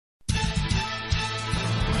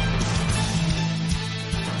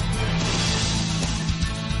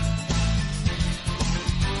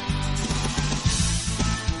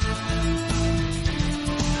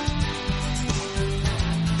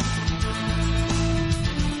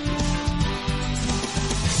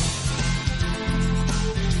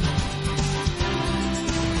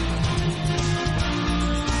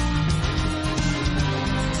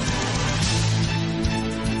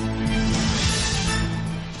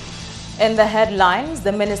In the headlines,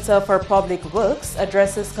 the Minister for Public Works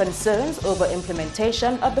addresses concerns over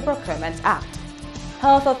implementation of the Procurement Act.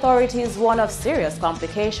 Health authorities warn of serious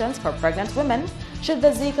complications for pregnant women should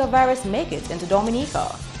the Zika virus make it into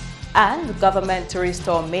Dominica. And government to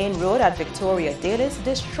restore main road at Victoria Dailies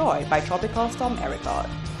destroyed by Tropical Storm Erica.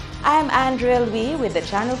 I am Andrea Louis with the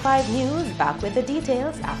Channel 5 News, back with the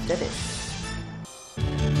details after this.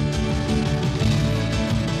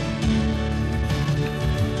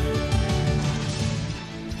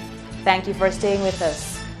 Thank you for staying with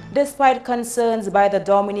us. Despite concerns by the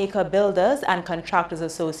Dominica Builders and Contractors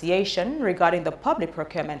Association regarding the Public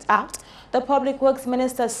Procurement Act, the Public Works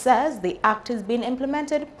Minister says the act is being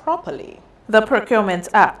implemented properly. The Procurement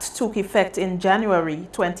Act took effect in January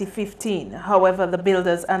 2015. However, the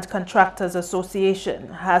Builders and Contractors Association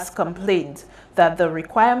has complained that the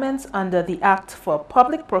requirements under the Act for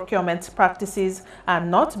public procurement practices are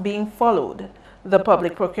not being followed. The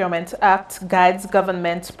Public Procurement Act guides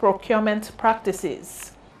government procurement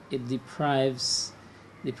practices. It deprives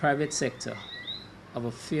the private sector of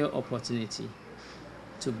a fair opportunity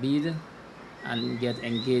to bid and get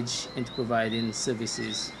engaged into providing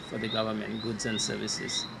services for the government, goods and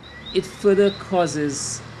services. It further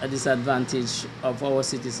causes a disadvantage of our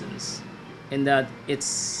citizens in that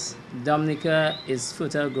Dominica is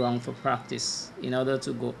fertile ground for practice in order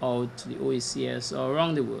to go out to the OECS or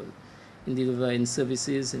around the world in delivering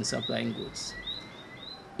services and supplying goods.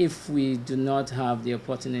 If we do not have the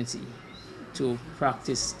opportunity to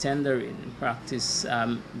practice tendering, practice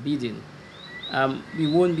bidding, we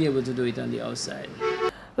won't be able to do it on the outside.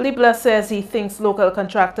 Libla says he thinks local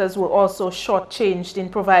contractors were also shortchanged in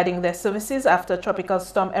providing their services after Tropical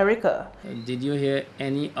Storm Erica. Did you hear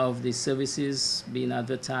any of the services being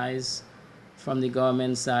advertised from the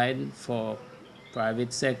government side for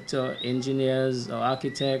private sector engineers or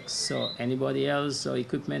architects or anybody else or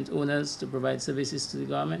equipment owners to provide services to the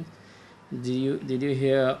government? Did you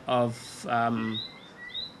hear of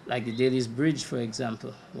like the Dailies Bridge, for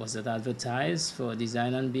example? Was it advertised for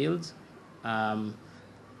design and build?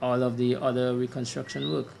 All of the other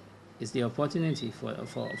reconstruction work is the opportunity for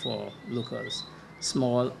locals,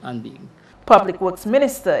 small and big. Public Works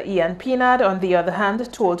Minister Ian Pinard, on the other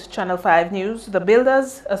hand, told Channel 5 News the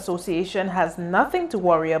Builders Association has nothing to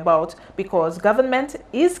worry about because government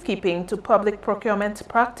is keeping to public procurement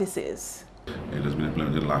practices. It has been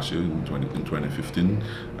implemented last year in 2015.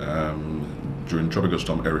 During Tropical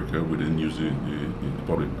Storm Erica, we didn't use the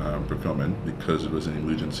public procurement because it was an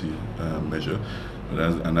emergency measure.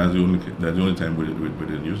 And that's the only time we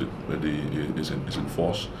didn't use it. But it's in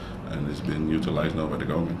force and it's being utilized now by the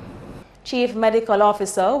government. Chief Medical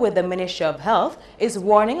Officer with the Ministry of Health is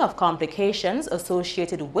warning of complications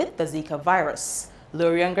associated with the Zika virus.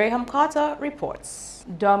 Lurian Graham Carter reports.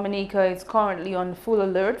 Dominica is currently on full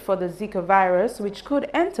alert for the Zika virus, which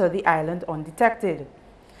could enter the island undetected.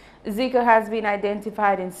 Zika has been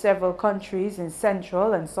identified in several countries in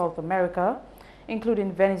Central and South America,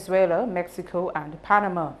 including Venezuela, Mexico, and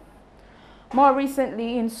Panama. More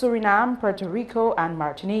recently in Suriname, Puerto Rico, and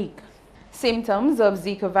Martinique. Symptoms of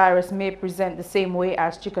Zika virus may present the same way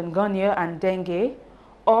as chikungunya and dengue,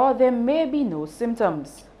 or there may be no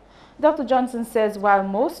symptoms. Dr. Johnson says while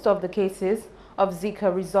most of the cases of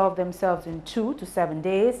Zika resolve themselves in 2 to 7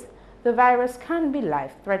 days, the virus can be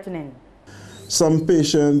life-threatening. Some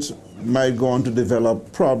patients might go on to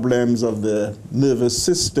develop problems of the nervous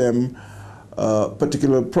system,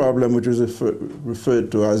 particular problem which is referred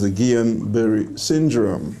to as the Guillain-Barré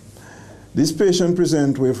syndrome. These patients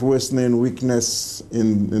present with worsening weakness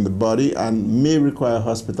in the body and may require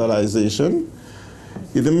hospitalization.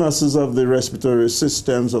 If the muscles of the respiratory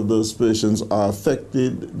systems of those patients are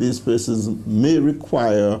affected, these patients may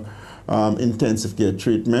require intensive care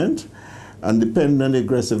treatment. And depending on the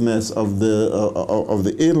aggressiveness of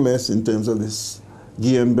the illness in terms of this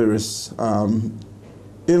Guillain-Barré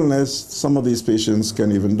illness, some of these patients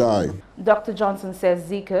can even die. Dr. Johnson says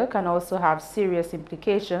Zika can also have serious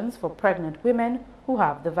implications for pregnant women who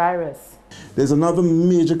have the virus. There's another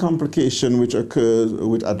major complication which occurs,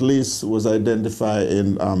 which at least was identified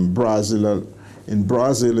in Brazil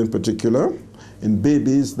in particular, in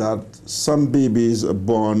babies, that some babies are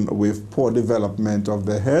born with poor development of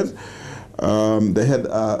the head. The head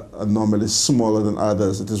are normally smaller than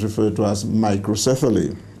others. It is referred to as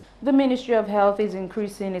microcephaly. The Ministry of Health is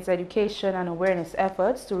increasing its education and awareness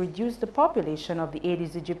efforts to reduce the population of the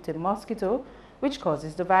Aedes aegypti mosquito, which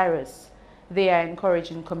causes the virus. They are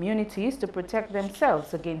encouraging communities to protect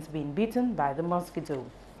themselves against being bitten by the mosquito.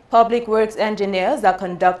 Public Works engineers are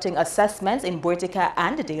conducting assessments in Boitica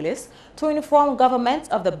and Dalis to inform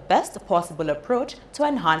government of the best possible approach to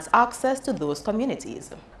enhance access to those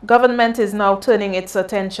communities. Government is now turning its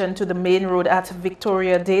attention to the main road at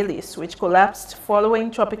Victoria Dalis, which collapsed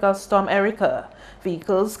following Tropical Storm Erica.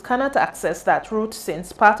 Vehicles cannot access that route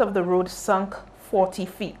since part of the road sunk 40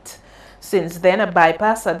 feet. Since then, a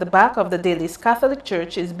bypass at the back of the Dalis Catholic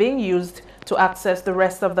Church is being used to access the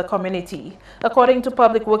rest of the community. According to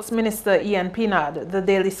Public Works Minister Ian Pinard, the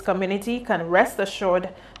Dalis community can rest assured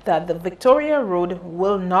that the Victoria Road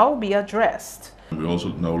will now be addressed. We're also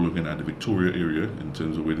now looking at the Victoria area in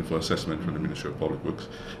terms of waiting for assessment from the Ministry of Public Works,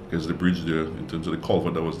 because the bridge there, in terms of the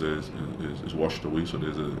culvert that was there, is washed away, so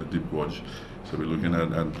there's a deep gorge. So we're looking at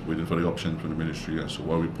and waiting for the option from the Ministry as to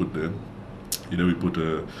what we put there. Either we put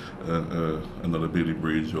another Bailey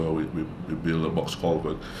bridge or we build a box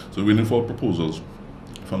culvert. So we're waiting for proposals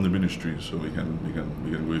from the Ministry so we can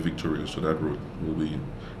go with Victoria, so that road will be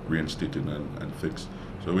reinstated and fixed.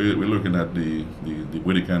 So we're looking at the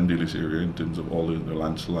Boitica and Dalis area in terms of all the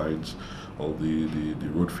landslides, all the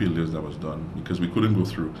road failures that was done, because we couldn't go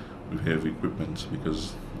through with heavy equipment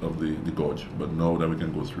because of the gorge. But now that we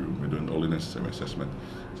can go through, we're doing all the necessary assessment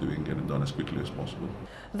so we can get it done as quickly as possible.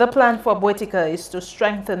 The plan for Boitica is to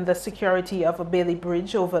strengthen the security of a Bailey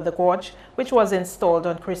bridge over the gorge, which was installed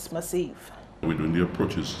on Christmas Eve. We're doing the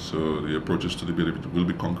approaches, so the approaches to the Bailey bridge will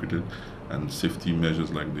be concreted, and safety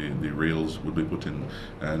measures like the rails will be put in,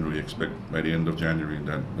 and we expect by the end of January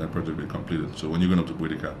that project will be completed. So when you're going up to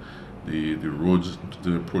Boitica, the roads to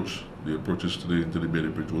the approaches to the Bailey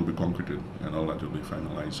bridge will be concreted, and all that will be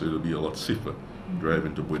finalized, so it'll be a lot safer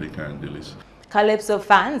driving to Boitica and Dalis. Calypso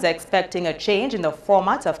fans expecting a change in the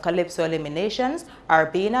format of Calypso eliminations are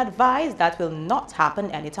being advised that will not happen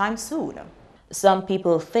anytime soon. Some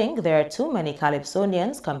people think there are too many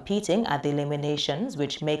Calypsonians competing at the eliminations,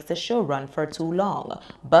 which makes the show run for too long.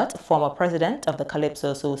 But former president of the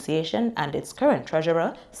Calypso Association and its current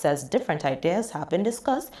treasurer says different ideas have been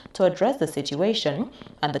discussed to address the situation,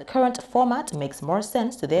 and the current format makes more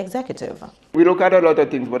sense to the executive. We look at a lot of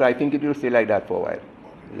things, but I think it will stay like that for a while.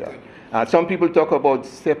 Yeah. Some people talk about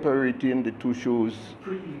separating the two shows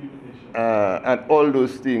and all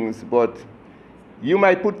those things, but you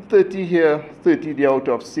might put 30 here, 30 there out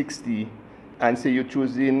of 60, and say you're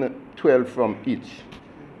choosing 12 from each.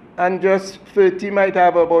 And just 30 might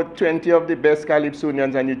have about 20 of the best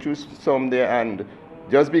Calypsonians, and you choose some there, and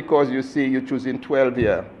just because you say you're choosing 12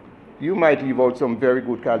 here, you might leave out some very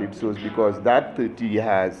good Calypsos, because that 30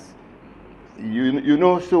 has, you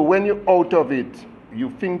know, so when you're out of it, you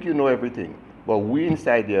think you know everything. But we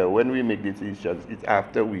inside here, when we make decisions, it's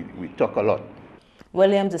after we talk a lot.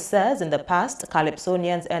 Williams says in the past,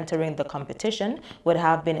 Calypsonians entering the competition would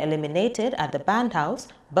have been eliminated at the bandhouse,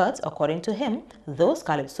 but according to him, those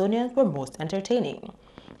Calypsonians were most entertaining.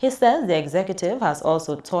 He says the executive has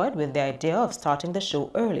also toyed with the idea of starting the show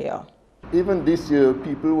earlier. Even this year,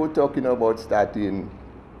 people were talking about starting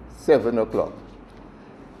 7 o'clock.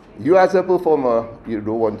 You as a performer, you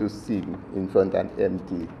don't want to sing in front of an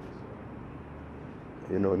empty,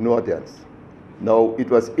 no audience. Now, it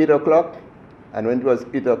was 8 o'clock. And when it was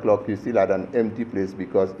 8 o'clock, you still had an empty place,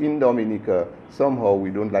 because in Dominica, somehow we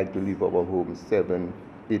don't like to leave our homes 7,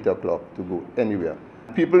 8 o'clock to go anywhere.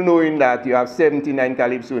 People knowing that you have 79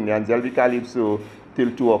 Calypsonians, they'll be Calypso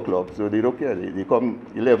till 2 o'clock, so they don't care. They come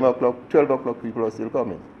 11 o'clock, 12 o'clock, people are still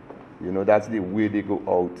coming. That's the way they go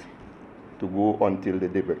out, to go until the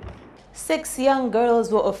daybreak. 6 young girls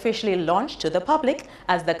were officially launched to the public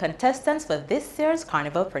as the contestants for this year's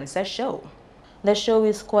Carnival Princess show. The show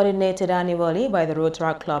is coordinated annually by the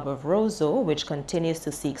Rotary Club of Roseau, which continues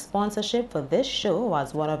to seek sponsorship for this show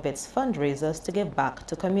as one of its fundraisers to give back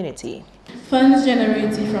to community. Funds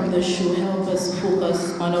generated from the show help us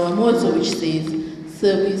focus on our motto, which says,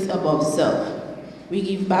 service above self. We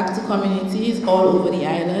give back to communities all over the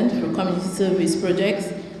island through community service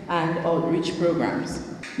projects and outreach programs.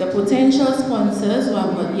 The potential sponsors who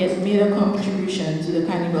have not yet made a contribution to the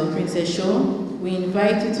Carnival Princess show, we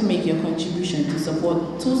invite you to make your contribution to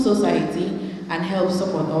support society and help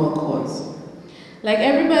support our cause. Like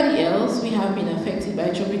everybody else, we have been affected by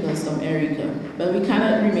Tropical Storm Erica, but we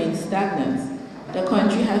cannot remain stagnant. The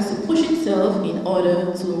country has to push itself in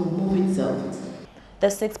order to move itself. The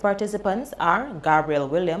 6 participants are Gabriel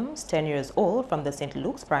Williams, 10 years old, from the St.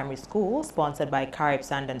 Luke's Primary School, sponsored by Carib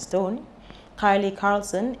Sand and Stone; Kylie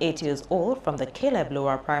Carlson, 8 years old, from the Caleb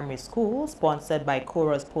Lower Primary School, sponsored by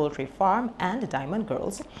Cora's Poultry Farm and Diamond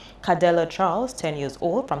Girls. Cadella Charles, 10 years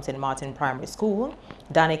old, from St. Martin Primary School.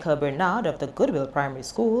 Danica Bernard of the Goodwill Primary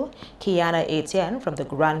School. Kiana Etienne from the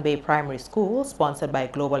Grand Bay Primary School, sponsored by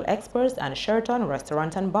Global Experts and Sheraton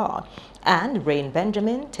Restaurant and Bar. And Rain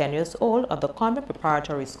Benjamin, 10 years old, of the Convent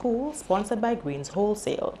Preparatory School, sponsored by Greens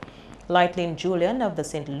Wholesale. Lightling Julian of the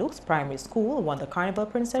St. Luke's Primary School won the Carnival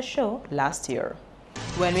Princess Show last year.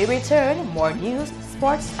 When we return, more news,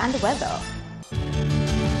 sports, and weather.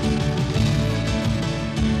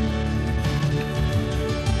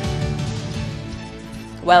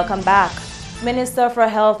 Welcome back. Minister for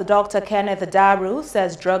Health Dr. Kenneth Daru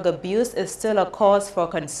says drug abuse is still a cause for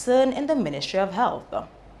concern in the Ministry of Health.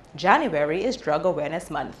 January is Drug Awareness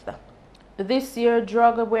Month. This year,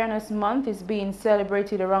 Drug Awareness Month is being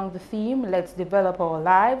celebrated around the theme, Let's Develop Our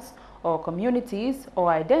Lives, our Communities, our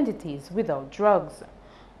Identities Without Drugs.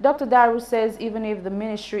 Dr. Daru says even if the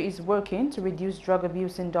ministry is working to reduce drug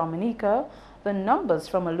abuse in Dominica, the numbers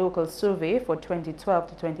from a local survey for 2012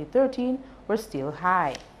 to 2013 were still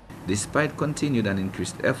high. Despite continued and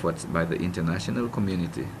increased efforts by the international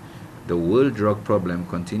community, the world drug problem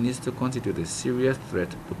continues to constitute a serious threat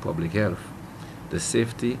to public health, the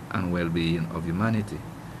safety and well-being of humanity,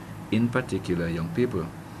 in particular young people,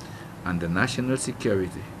 and the national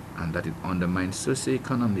security, and that it undermines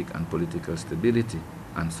socio-economic and political stability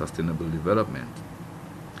and sustainable development.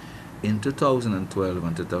 In 2012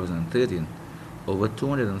 and 2013, over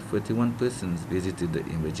 241 persons visited the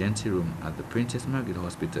emergency room at the Princess Margaret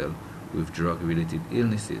Hospital with drug-related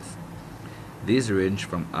illnesses. These range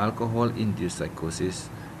from alcohol-induced psychosis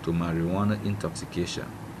to marijuana intoxication.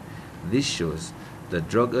 This shows that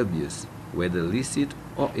drug abuse, whether licit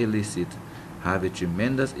or illicit, have a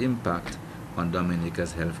tremendous impact on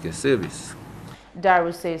Dominica's healthcare service.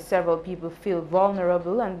 Daru says several people feel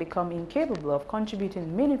vulnerable and become incapable of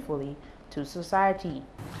contributing meaningfully to society.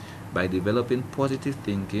 By developing positive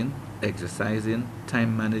thinking, exercising,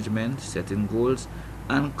 time management, setting goals,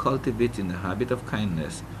 and cultivating the habit of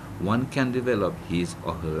kindness, one can develop his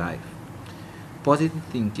or her life. Positive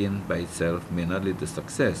thinking by itself may not lead to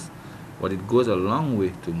success, but it goes a long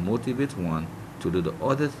way to motivate one to do the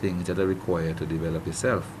other things that are required to develop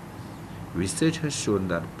yourself. Research has shown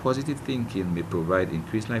that positive thinking may provide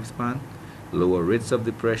increased lifespan, lower rates of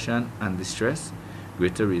depression and distress,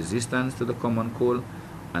 greater resistance to the common cold,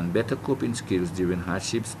 and better coping skills during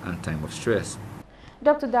hardships and time of stress.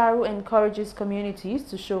 Dr. Daru encourages communities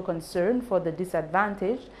to show concern for the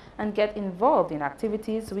disadvantaged and get involved in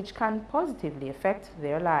activities which can positively affect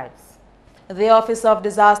their lives. The Office of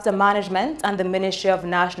Disaster Management and the Ministry of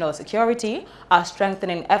National Security are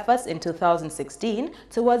strengthening efforts in 2016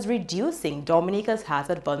 towards reducing Dominica's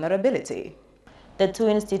hazard vulnerability. The two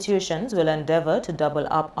institutions will endeavor to double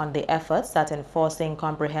up on the efforts at enforcing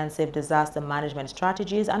comprehensive disaster management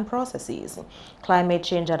strategies and processes. Climate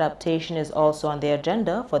change adaptation is also on the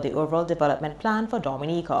agenda for the overall development plan for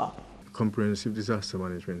Dominica. Comprehensive disaster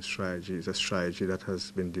management strategy is a strategy that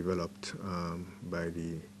has been developed by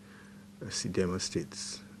the CDEMA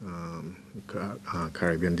states,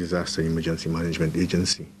 Caribbean Disaster Emergency Management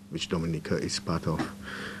Agency, which Dominica is part of,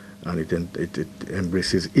 and it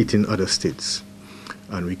embraces 18 other states.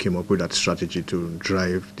 And we came up with that strategy to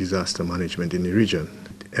drive disaster management in the region.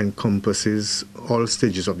 It encompasses all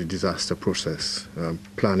stages of the disaster process,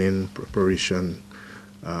 planning, preparation,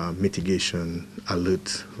 mitigation,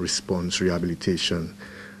 alert, response, rehabilitation,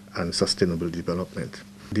 and sustainable development.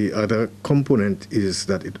 The other component is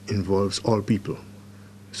that it involves all people.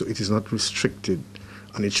 So it is not restricted,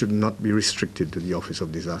 and it should not be restricted to the Office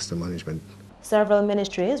of Disaster Management. Several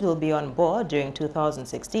ministries will be on board during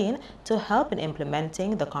 2016 to help in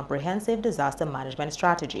implementing the comprehensive disaster management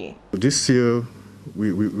strategy. This year,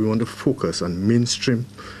 we want to focus on mainstream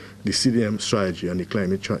the CDM strategy and the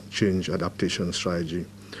climate change adaptation strategy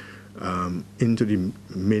into the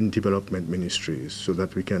main development ministries so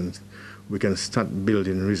that we can start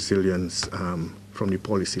building resilience from the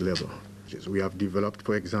policy level. We have developed,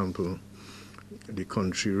 for example, the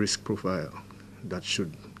country risk profile that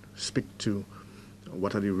should speak to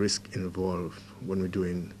what are the risks involved when we're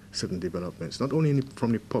doing certain developments, not only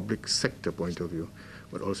from the public sector point of view,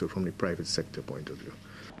 but also from the private sector point of view.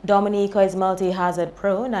 Dominica is multi-hazard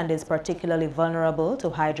prone and is particularly vulnerable to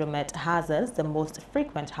hydromet hazards, the most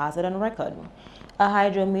frequent hazard on record. A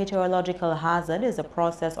hydrometeorological hazard is a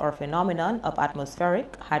process or phenomenon of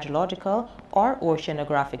atmospheric, hydrological, or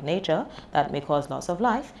oceanographic nature that may cause loss of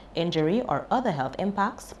life, injury, or other health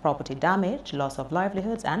impacts, property damage, loss of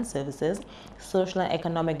livelihoods and services, social and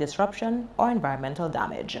economic disruption, or environmental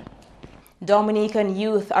damage. Dominican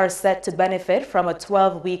youth are set to benefit from a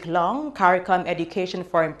 12-week-long CARICOM Education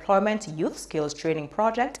for Employment Youth Skills Training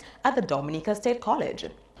Project at the Dominica State College.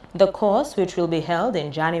 The course, which will be held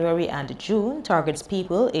in January and June, targets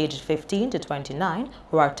people aged 15 to 29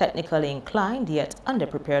 who are technically inclined yet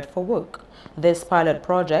underprepared for work. This pilot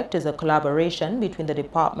project is a collaboration between the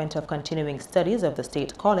Department of Continuing Studies of the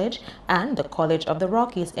State College and the College of the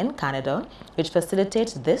Rockies in Canada, which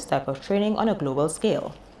facilitates this type of training on a global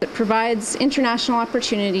scale. It provides international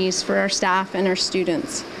opportunities for our staff and our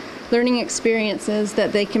students, learning experiences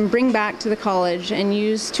that they can bring back to the college and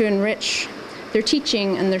use to enrich their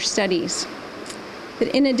teaching and their studies. But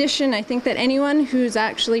in addition, I think that anyone who's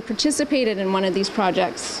actually participated in one of these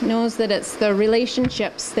projects knows that it's the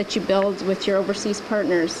relationships that you build with your overseas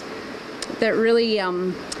partners that really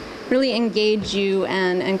engage you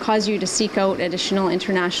and cause you to seek out additional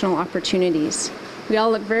international opportunities. We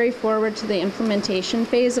all look very forward to the implementation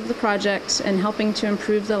phase of the project and helping to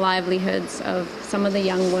improve the livelihoods of some of the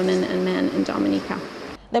young women and men in Dominica.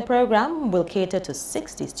 The program will cater to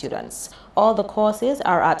 60 students. All the courses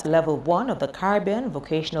are at Level 1 of the Caribbean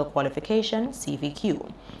Vocational Qualification, CVQ.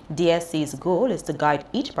 DSC's goal is to guide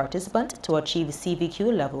each participant to achieve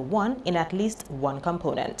CVQ Level 1 in at least one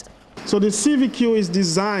component. So the CVQ is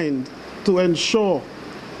designed to ensure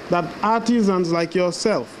that artisans like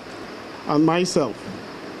yourself and myself,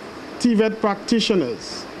 TVET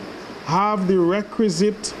practitioners, have the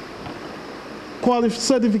requisite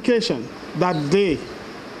certification that they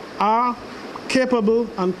are capable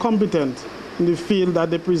and competent in the field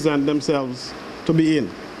that they present themselves to be in.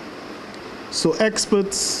 So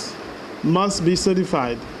experts must be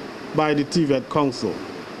certified by the TVET Council.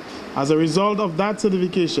 As a result of that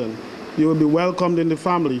certification, you will be welcomed in the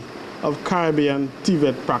family of Caribbean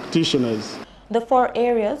TVET practitioners. The 4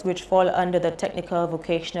 areas which fall under the Technical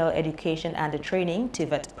Vocational Education and Training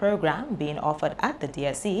TVET program being offered at the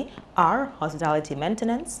DSE are hospitality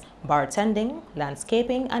maintenance, bartending,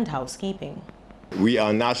 landscaping, and housekeeping. We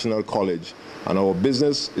are a national college, and our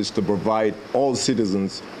business is to provide all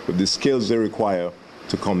citizens with the skills they require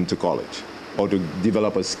to come to college, or to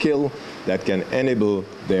develop a skill that can enable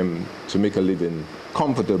them to make a living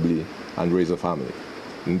comfortably and raise a family.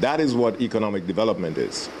 And that is what economic development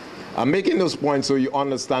is. I'm making those points so you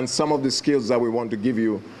understand some of the skills that we want to give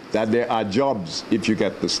you, that there are jobs if you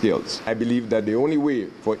get the skills. I believe that the only way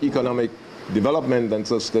for economic development and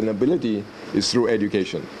sustainability is through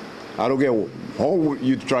education. I don't care how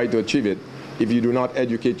you try to achieve it. If you do not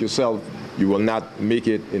educate yourself, you will not make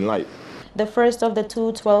it in life. The first of the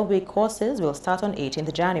 2 12-week courses will start on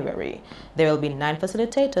 18th January. There will be 9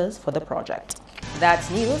 facilitators for the project. That's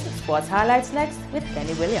news. Sports highlights next with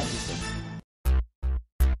Kenny Williams.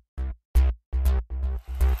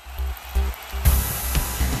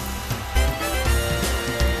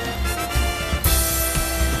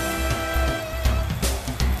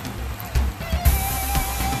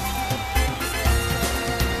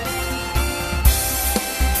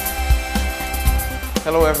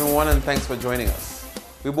 Hello everyone, and thanks for joining us.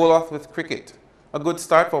 We bowl off with cricket. A good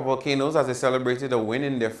start for Volcanoes as they celebrated a win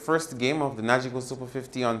in their first game of the Nagico Super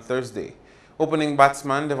 50 on Thursday. Opening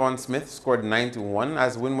batsman Devon Smith scored 9-1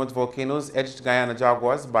 as Windward's Volcanoes edged Guyana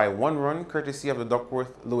Jaguars by 1 run courtesy of the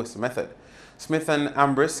Duckworth-Lewis method. Smith and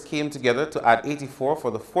Ambrose came together to add 84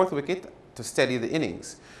 for the 4th wicket to steady the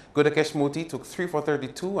innings. Gudakesh Moti took 3 for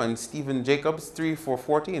 32 and Stephen Jacobs 3 for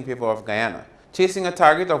 40 in favor of Guyana. Chasing a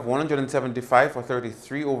target of 175 for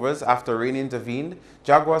 33 overs after rain intervened,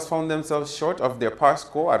 Jaguars found themselves short of their par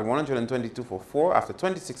score at 122 for 4 after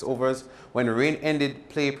 26 overs when rain ended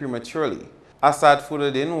play prematurely. Asad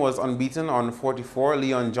Fuddin was unbeaten on 44,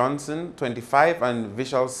 Leon Johnson 25 and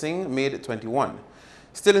Vishal Singh made 21.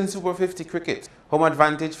 Still in Super 50 cricket, home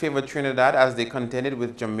advantage favored Trinidad as they contended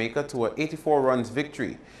with Jamaica to an 84 runs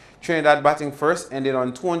victory. Trinidad batting first ended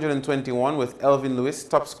on 221 with Elvin Lewis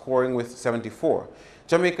top scoring with 74.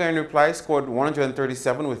 Jamaica in reply scored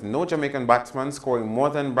 137 with no Jamaican batsman scoring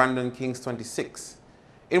more than Brandon King's 26.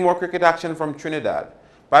 In more cricket action from Trinidad,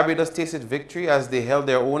 Barbados tasted victory as they held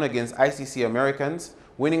their own against ICC Americans,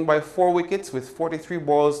 winning by 4 wickets with 43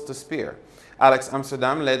 balls to spare. Alex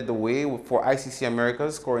Amsterdam led the way for ICC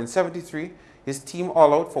Americas, scoring 73, his team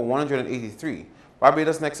all out for 183.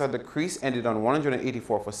 Barbados next at the crease ended on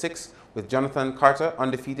 184 for 6, with Jonathan Carter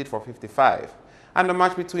undefeated for 55. And the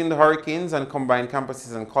match between the Hurricanes and combined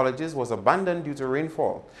campuses and colleges was abandoned due to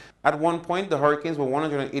rainfall. At one point, the Hurricanes were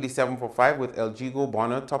 187 for 5, with El Gigo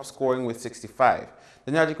Bonner top scoring with 65.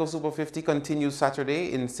 The Nagico Super 50 continues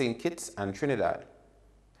Saturday in St. Kitts and Trinidad.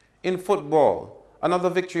 In football,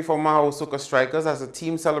 Another victory for Mahou Soka Strikers as the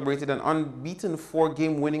team celebrated an unbeaten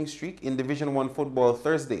 4-game winning streak in Division 1 football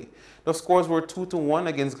Thursday. The scores were 2-1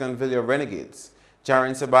 against Granville Renegades.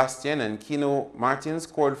 Jaren Sebastian and Kino Martin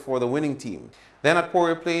scored for the winning team. Then at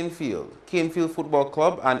Poirier Playing Field, Canefield Football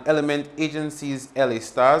Club and Element Agency's LA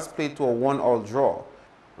Stars played to a 1-all draw.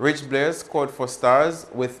 Rich Blair scored for Stars,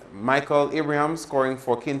 with Michael Abraham scoring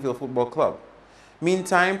for Canefield Football Club.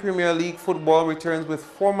 Meantime, Premier League football returns with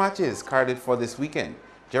 4 matches carded for this weekend.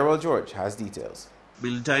 Gerald George has details.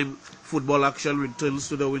 Meantime, football action returns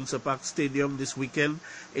to the Windsor Park Stadium this weekend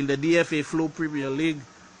in the DFA Flow Premier League.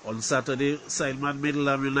 On Saturday, Sideman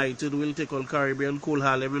Middleham United will take on Caribbean Coal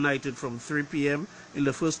Harlem United from 3 p.m. in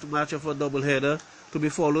the first match of a doubleheader, to be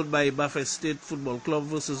followed by Buffett State Football Club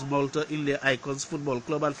versus Malta India Icons Football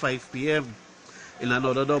Club at 5 p.m. In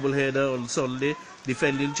another doubleheader on Sunday,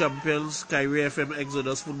 defending champions Kyrie FM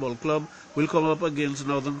Exodus Football Club will come up against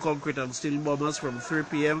Northern Concrete and Steel Bombers from 3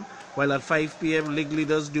 p.m, while at 5 p.m, league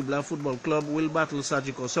leaders Dubla Football Club will battle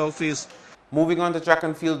Sajiko Southeast. Moving on to track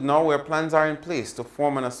and field now, where plans are in place to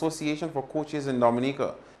form an association for coaches in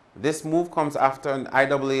Dominica. This move comes after an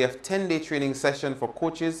IAAF 10-day training session for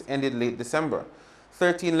coaches ended late December.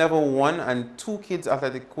 13 level 1 and 2 kids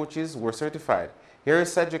athletic coaches were certified. Here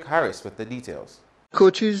is Cedric Harris with the details.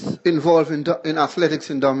 Coaches involved in athletics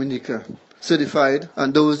in Dominica, certified,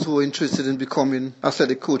 and those who are interested in becoming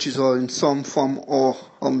athletic coaches or in some form or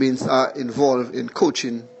means are involved in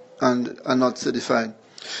coaching and are not certified.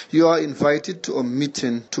 You are invited to a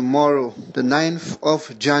meeting tomorrow, the 9th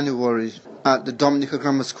of January, at the Dominica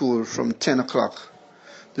Grammar School from 10 o'clock.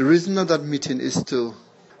 The reason of that meeting is to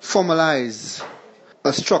formalize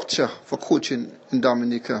a structure for coaching in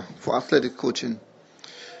Dominica, for athletic coaching,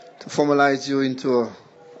 to formalize you into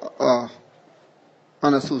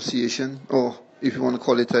an association, or if you want to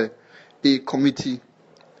call it a committee,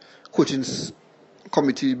 coaching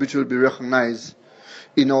committee, which will be recognized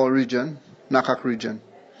in our region, NACAC region.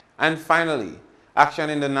 And finally,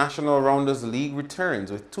 action in the National Rounders League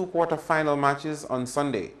returns with 2 quarter-final matches on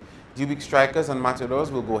Sunday. Dubic Strikers and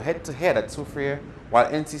Matadors will go head-to-head at Soufriere, while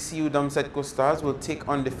NCCU Dumsetco Stars will take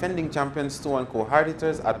on defending champions Sto&Co Hard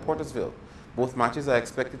Hitters at Portersville. Both matches are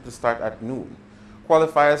expected to start at noon.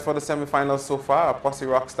 Qualifiers for the semifinals so far are Posse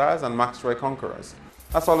Rock Stars and Max Roy Conquerors.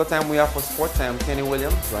 That's all the time we have for sports. I am Kenny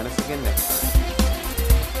Williams. Join us again next time.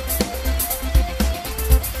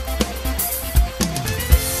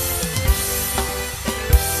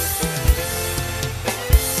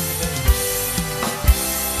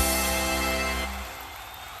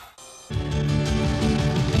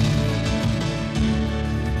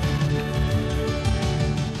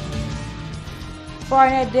 For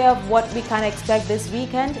an idea of what we can expect this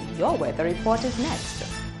weekend, your weather report is next.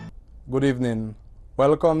 Good evening.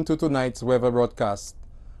 Welcome to tonight's weather broadcast.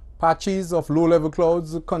 Patches of low-level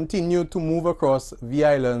clouds continue to move across the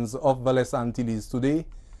islands of Valles Antilles today,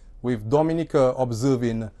 with Dominica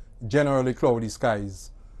observing generally cloudy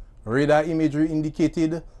skies. Radar imagery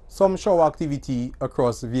indicated some shower activity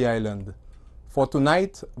across the island. For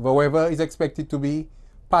tonight, the weather is expected to be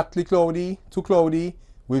partly cloudy to cloudy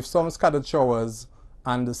with some scattered showers,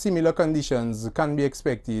 and similar conditions can be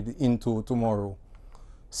expected into tomorrow.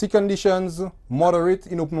 Sea conditions moderate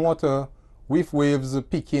in open water with waves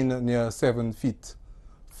peaking near 7 feet.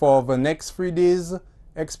 For the next 3 days,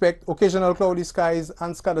 expect occasional cloudy skies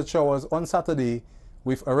and scattered showers on Saturday,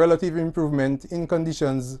 with a relative improvement in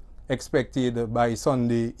conditions expected by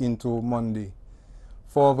Sunday into Monday.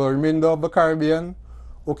 For the remainder of the Caribbean,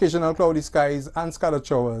 occasional cloudy skies and scattered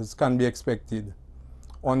showers can be expected.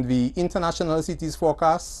 On the international cities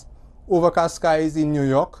forecast, overcast skies in New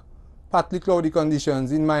York, partly cloudy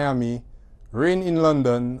conditions in Miami, rain in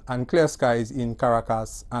London, and clear skies in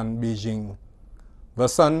Caracas and Beijing. The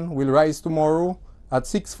sun will rise tomorrow at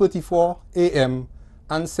 6:44 a.m.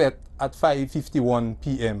 and set at 5:51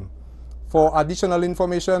 p.m. For additional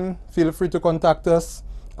information, feel free to contact us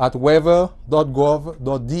at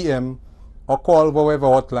weather.gov.dm or call the weather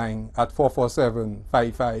hotline at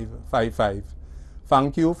 447-5555.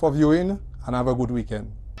 Thank you for viewing and have a good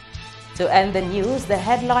weekend. To end the news, the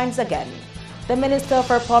headlines again. The Minister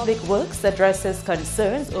for Public Works addresses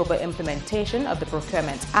concerns over implementation of the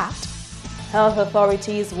Procurement Act. Health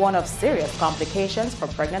authorities warn of serious complications for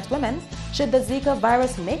pregnant women should the Zika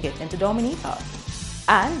virus make it into Dominica.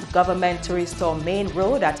 And government to restore main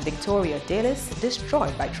road at Victoria Dalis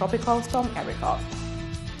destroyed by Tropical Storm Erica.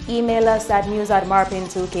 Email us at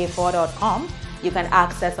news@marpin2k4.com. You can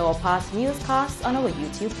access our past newscasts on our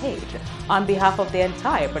YouTube page. On behalf of the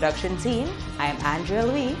entire production team, I am Andrea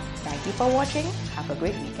Louis. Thank you for watching. Have a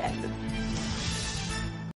great weekend.